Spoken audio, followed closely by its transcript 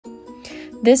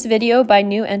This video by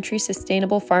New Entry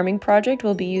Sustainable Farming Project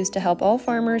will be used to help all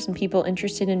farmers and people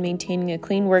interested in maintaining a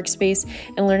clean workspace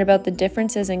and learn about the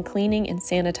differences in cleaning and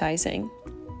sanitizing.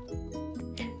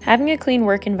 Having a clean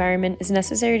work environment is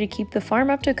necessary to keep the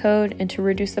farm up to code and to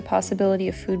reduce the possibility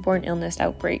of foodborne illness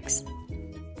outbreaks.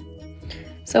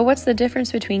 So what's the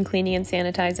difference between cleaning and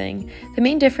sanitizing? The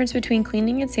main difference between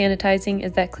cleaning and sanitizing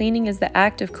is that cleaning is the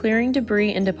act of clearing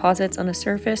debris and deposits on a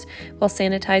surface, while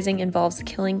sanitizing involves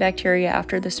killing bacteria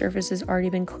after the surface has already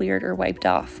been cleared or wiped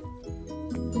off.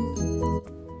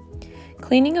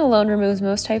 Cleaning alone removes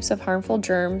most types of harmful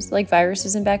germs, like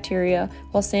viruses and bacteria,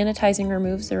 while sanitizing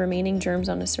removes the remaining germs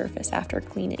on a surface after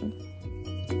cleaning.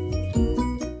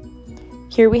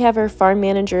 Here we have our farm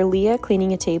manager Leah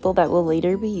cleaning a table that will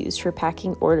later be used for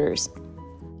packing orders.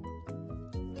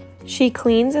 She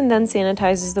cleans and then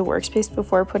sanitizes the workspace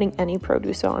before putting any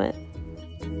produce on it.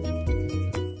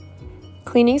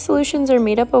 Cleaning solutions are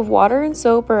made up of water and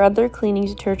soap or other cleaning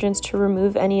detergents to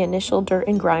remove any initial dirt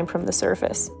and grime from the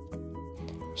surface.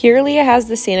 Here Leah has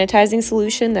the sanitizing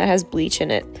solution that has bleach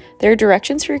in it. There are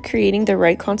directions for creating the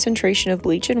right concentration of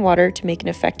bleach and water to make an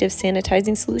effective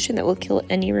sanitizing solution that will kill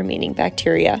any remaining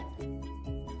bacteria.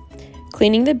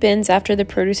 Cleaning the bins after the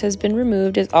produce has been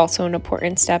removed is also an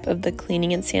important step of the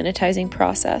cleaning and sanitizing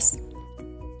process.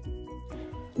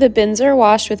 The bins are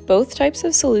washed with both types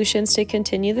of solutions to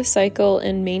continue the cycle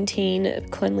and maintain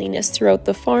cleanliness throughout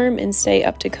the farm and stay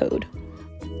up to code.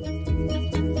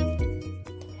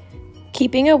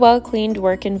 Keeping a well-cleaned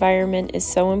work environment is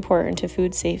so important to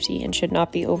food safety and should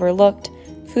not be overlooked.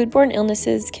 Foodborne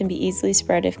illnesses can be easily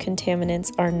spread if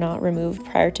contaminants are not removed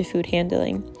prior to food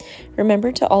handling.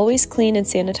 Remember to always clean and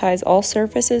sanitize all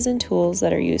surfaces and tools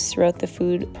that are used throughout the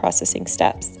food processing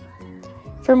steps.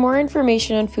 For more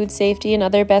information on food safety and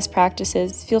other best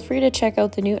practices, feel free to check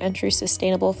out the New Entry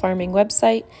Sustainable Farming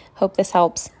website. Hope this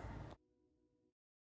helps.